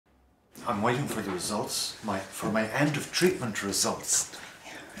I'm waiting for the results, for my end of treatment results.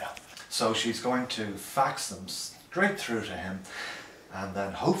 Yeah. So she's going to fax them straight through to him, and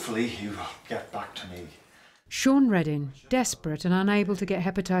then hopefully he will get back to me. Sean Reddin, desperate and unable to get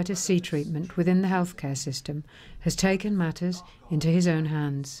hepatitis C treatment within the healthcare system, has taken matters into his own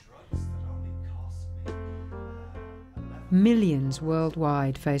hands. Millions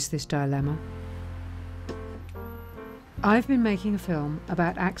worldwide face this dilemma. I've been making a film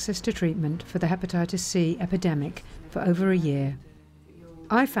about access to treatment for the hepatitis C epidemic for over a year.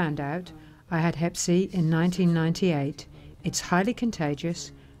 I found out I had Hep C in 1998. It's highly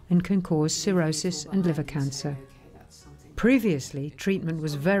contagious and can cause cirrhosis and liver cancer. Previously, treatment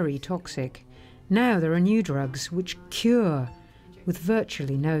was very toxic. Now there are new drugs which cure with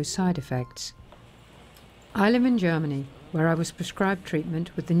virtually no side effects. I live in Germany, where I was prescribed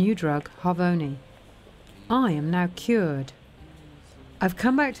treatment with the new drug Harvoni. I am now cured. I've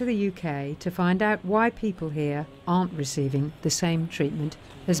come back to the UK to find out why people here aren't receiving the same treatment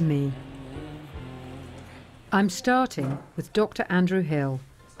as me. I'm starting with Dr. Andrew Hill,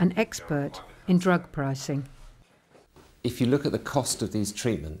 an expert in drug pricing. If you look at the cost of these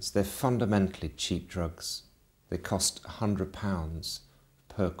treatments, they're fundamentally cheap drugs. They cost £100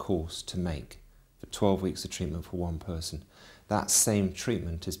 per course to make for 12 weeks of treatment for one person. That same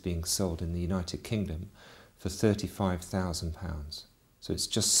treatment is being sold in the United Kingdom for £35,000. So it's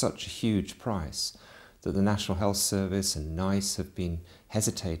just such a huge price that the National Health Service and NICE have been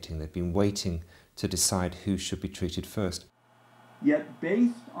hesitating. They've been waiting to decide who should be treated first. Yet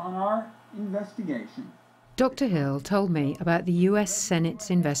based on our investigation, Dr. Hill told me about the US Senate's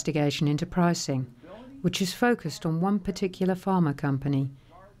investigation into pricing, which is focused on one particular pharma company,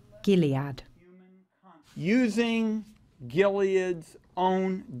 Gilead. using Gilead's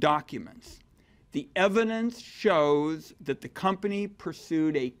own documents, the evidence shows that the company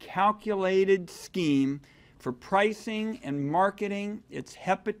pursued a calculated scheme for pricing and marketing its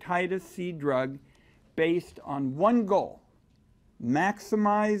hepatitis C drug based on one goal: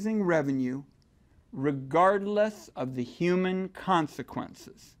 maximizing revenue regardless of the human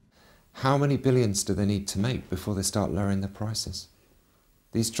consequences. How many billions do they need to make before they start lowering their prices?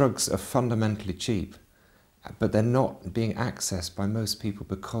 These drugs are fundamentally cheap, but they're not being accessed by most people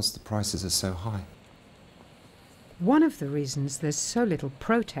because the prices are so high. One of the reasons there's so little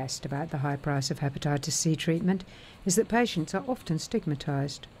protest about the high price of hepatitis C treatment is that patients are often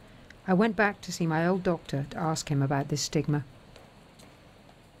stigmatised. I went back to see my old doctor to ask him about this stigma.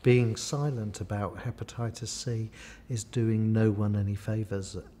 Being silent about hepatitis C is doing no one any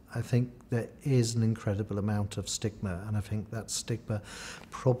favours. I think there is an incredible amount of stigma, and I think that stigma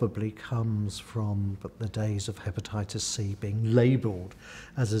probably comes from the days of hepatitis C being labelled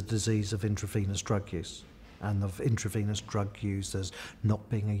as a disease of intravenous drug use, and of intravenous drug use as not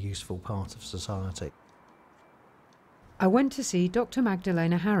being a useful part of society. I went to see Dr.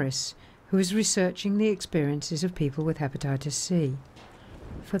 Magdalena Harris, who is researching the experiences of people with hepatitis C.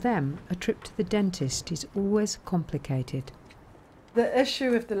 For them, a trip to the dentist is always complicated. The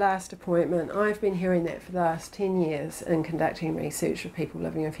issue of the last appointment, I've been hearing that for the last 10 years in conducting research with people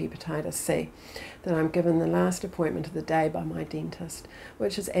living with hepatitis C, that I'm given the last appointment of the day by my dentist,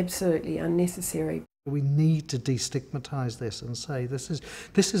 which is absolutely unnecessary. We need to destigmatise this and say this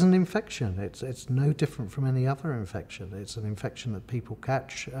is an infection. It's no different from any other infection. It's an infection that people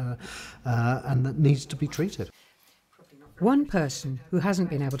catch and that needs to be treated. One person who hasn't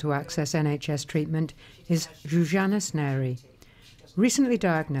been able to access NHS treatment is Zuzana Sneri. Recently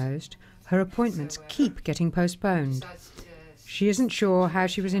diagnosed, her appointments keep getting postponed. She isn't sure how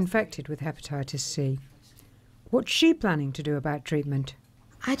she was infected with hepatitis C. What's she planning to do about treatment?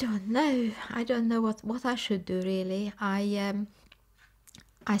 I don't know. I don't know what I should do, really. I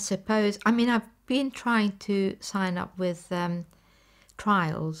suppose, I mean, I've been trying to sign up with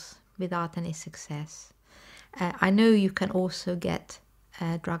trials without any success. I know you can also get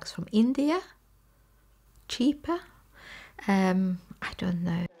drugs from India, cheaper. I don't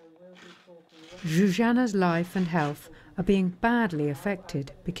know. Zuzana's life and health are being badly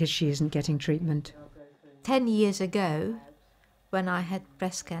affected because she isn't getting treatment. 10 years ago, when I had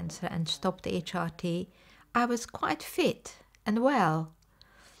breast cancer and stopped the HRT, I was quite fit and well.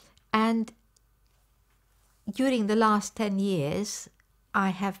 And during the last 10 years, I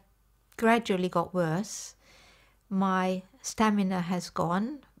have gradually got worse. My stamina has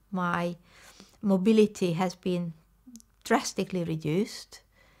gone, my mobility has been drastically reduced,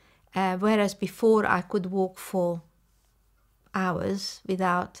 whereas before I could walk for hours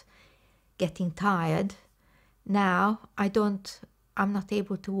without getting tired. Now I'm not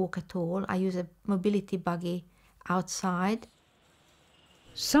able to walk at all. I use a mobility buggy outside.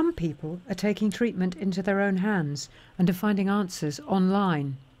 Some people are taking treatment into their own hands and are finding answers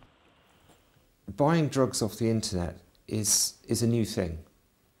online. Buying drugs off the internet is a new thing.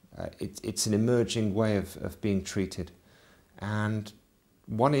 It's an emerging way of being treated. And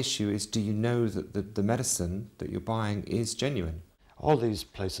one issue is, do you know that the medicine that you're buying is genuine? All these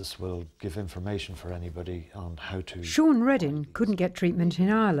places will give information for anybody on how to... Sean Reddin couldn't get treatment in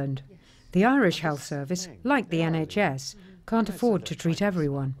Ireland. The Irish Health Service, like the NHS, can't afford to treat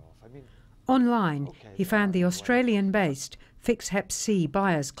everyone. Online, he found the Australian-based Fix Hep C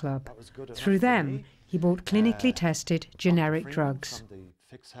Buyers Club. Through them, he bought clinically tested generic drugs.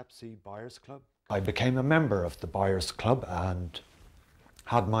 I became a member of the Buyers Club and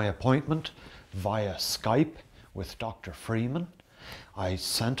had my appointment via Skype with Dr. Freeman. I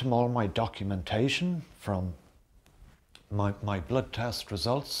sent him all my documentation from my blood test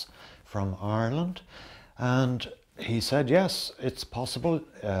results from Ireland, and he said, yes, it's possible.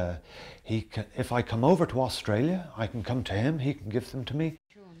 If I come over to Australia, I can come to him, he can give them to me.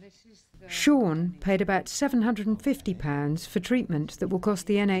 Sean paid about £750 for treatment that will cost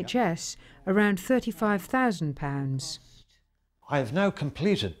the NHS around £35,000. I have now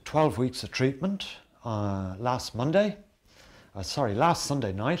completed 12 weeks of treatment last Sunday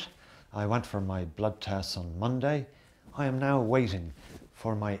night. I went for my blood tests on Monday. I am now waiting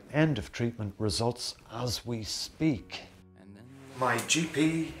for my end of treatment results as we speak. My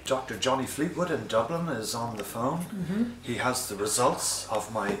GP, Dr. Johnny Fleetwood in Dublin, is on the phone. He has the results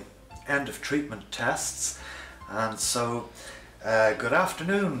of my end of treatment tests. And so, good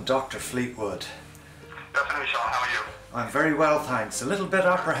afternoon, Dr. Fleetwood. Good afternoon, Sean. How are you? I'm very well, thanks. A little bit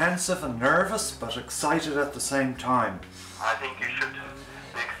apprehensive and nervous, but excited at the same time. I think you should be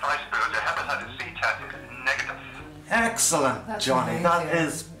excited because your hepatitis C test is negative. Excellent, That's Johnny. amazing. That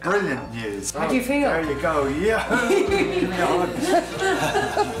is brilliant news. How do you feel? There you go. Yeah. Oh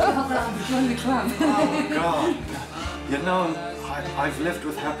God. You know, I've lived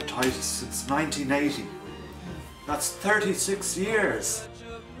with hepatitis since 1980. That's 36 years.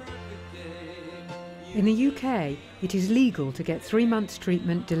 In the UK, it is legal to get 3 months'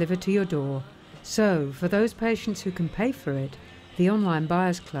 treatment delivered to your door. So, for those patients who can pay for it, the online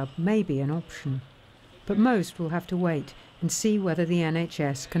Buyers Club may be an option. But most will have to wait and see whether the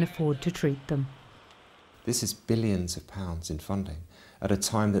NHS can afford to treat them. This is billions of pounds in funding at a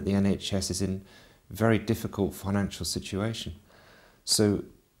time that the NHS is in a very difficult financial situation. So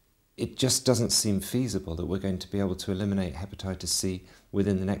it just doesn't seem feasible that we're going to be able to eliminate hepatitis C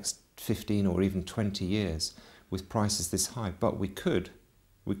within the next 15 or even 20 years with prices this high. But we could.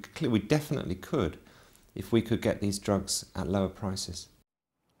 We definitely could if we could get these drugs at lower prices.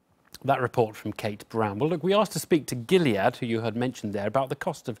 That report from Kate Brown. Well, look, we asked to speak to Gilead, who you had mentioned there, about the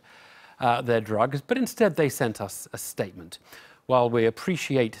cost of their drugs, but instead they sent us a statement. While we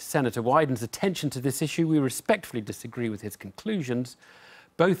appreciate Senator Wyden's attention to this issue, we respectfully disagree with his conclusions.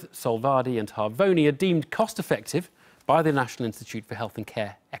 Both Sovaldi and Harvoni are deemed cost-effective by the National Institute for Health and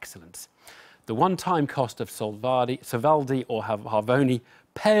Care Excellence. The one-time cost of Sovaldi or Harvoni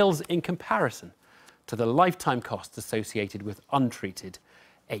pales in comparison to the lifetime costs associated with untreated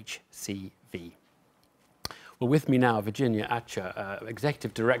HCV. Well, with me now, Virginia Acha,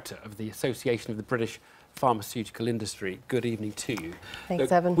 Executive Director of the Association of the British Pharmaceutical Industry. Good evening to you. Thanks,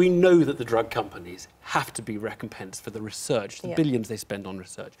 Evan. We know that the drug companies have to be recompensed for the research, the billions they spend on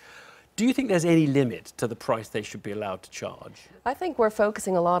research. Do you think there's any limit to the price they should be allowed to charge? I think we're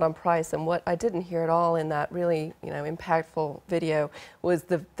focusing a lot on price, and what I didn't hear at all in that really, impactful video was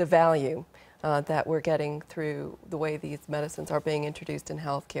the value that we're getting through the way these medicines are being introduced in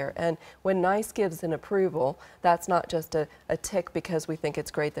healthcare. And when NICE gives an approval, that's not just a tick because we think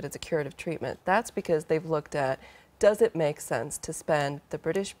it's great that it's a curative treatment. That's because they've looked at, does it make sense to spend the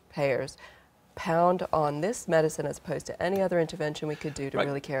British payers pound on this medicine as opposed to any other intervention we could do to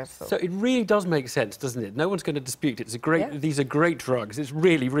really care for. So it really does make sense, doesn't it? No one's going to dispute it. It's a great, these are great drugs. It's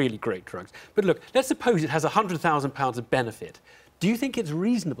really, really great drugs. But look, let's suppose it has £100,000 of benefit. Do you think it's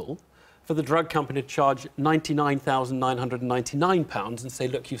reasonable for the drug company to charge £99,999 and say,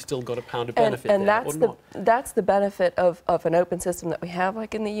 look, you've still got £1 of benefit and there, that's the benefit of an open system that we have,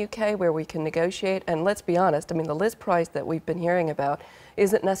 like in the UK, where we can negotiate. And let's be honest, I mean, the list price that we've been hearing about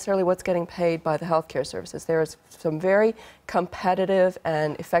isn't necessarily what's getting paid by the healthcare services. There is some very competitive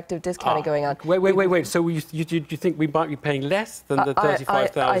and effective discounting going on. Wait. So you think we might be paying less than the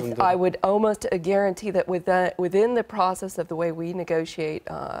 $35,000? I would almost guarantee that within the process of the way we negotiate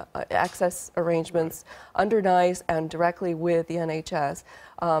access arrangements under NICE and directly with the NHS,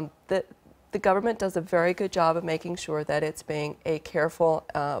 that the government does a very good job of making sure that it's being a careful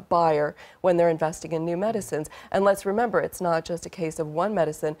buyer when they're investing in new medicines. And let's remember, it's not just a case of one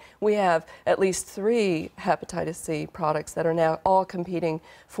medicine. We have at least 3 hepatitis C products that are now all competing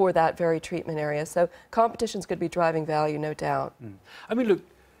for that very treatment area. So competition's going to be driving value, no doubt. I mean, look,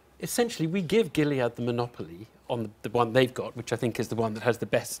 essentially we give Gilead the monopoly on the one they've got, which I think is the one that has the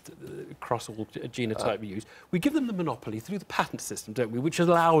best across all genotype views. We give them the monopoly through the patent system, don't we, which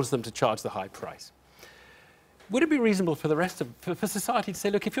allows them to charge the high price. Would it be reasonable for the rest of, for society to say,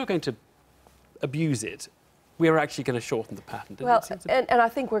 look, if you're going to abuse it, we're actually going to shorten the patent? Well, and I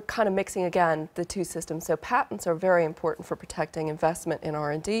think we're kind of mixing, again, the two systems. So patents are very important for protecting investment in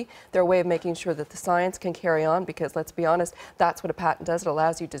R&D. They're a way of making sure that the science can carry on, because let's be honest, that's what a patent does. It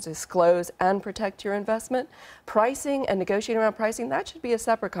allows you to disclose and protect your investment. Pricing and negotiating around pricing, that should be a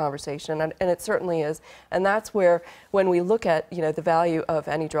separate conversation, and it certainly is. And that's where, when we look at, you know, the value of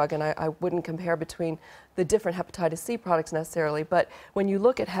any drug, and I wouldn't compare between the different hepatitis C products necessarily, but when you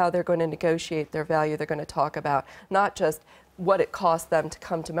look at how they're going to negotiate their value, they're going to talk about not just what it costs them to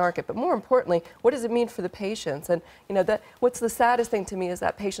come to market, but more importantly, what does it mean for the patients? And you know, what's the saddest thing to me is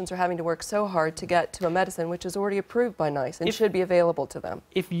that patients are having to work so hard to get to a medicine which is already approved by NICE and should be available to them.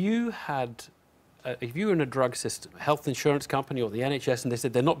 If you had, if you were in a drug system, a health insurance company or the NHS, and they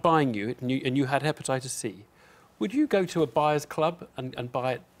said they're not buying you, and you had hepatitis C, would you go to a buyer's club and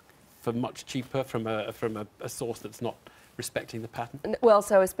buy it for much cheaper from a source that's not respecting the patent? Well,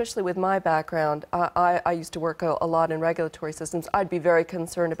 so especially with my background, I used to work a lot in regulatory systems. I'd be very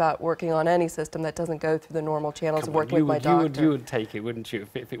concerned about working on any system that doesn't go through the normal channels of working with my doctor. You would take it, wouldn't you,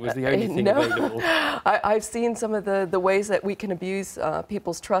 if it was the only thing available? I've seen some of the ways that we can abuse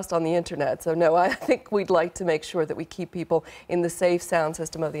people's trust on the internet. So no, I think we'd like to make sure that we keep people in the safe, sound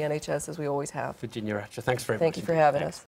system of the NHS as we always have. Virginia Acha, thanks very much. Thank you for having us.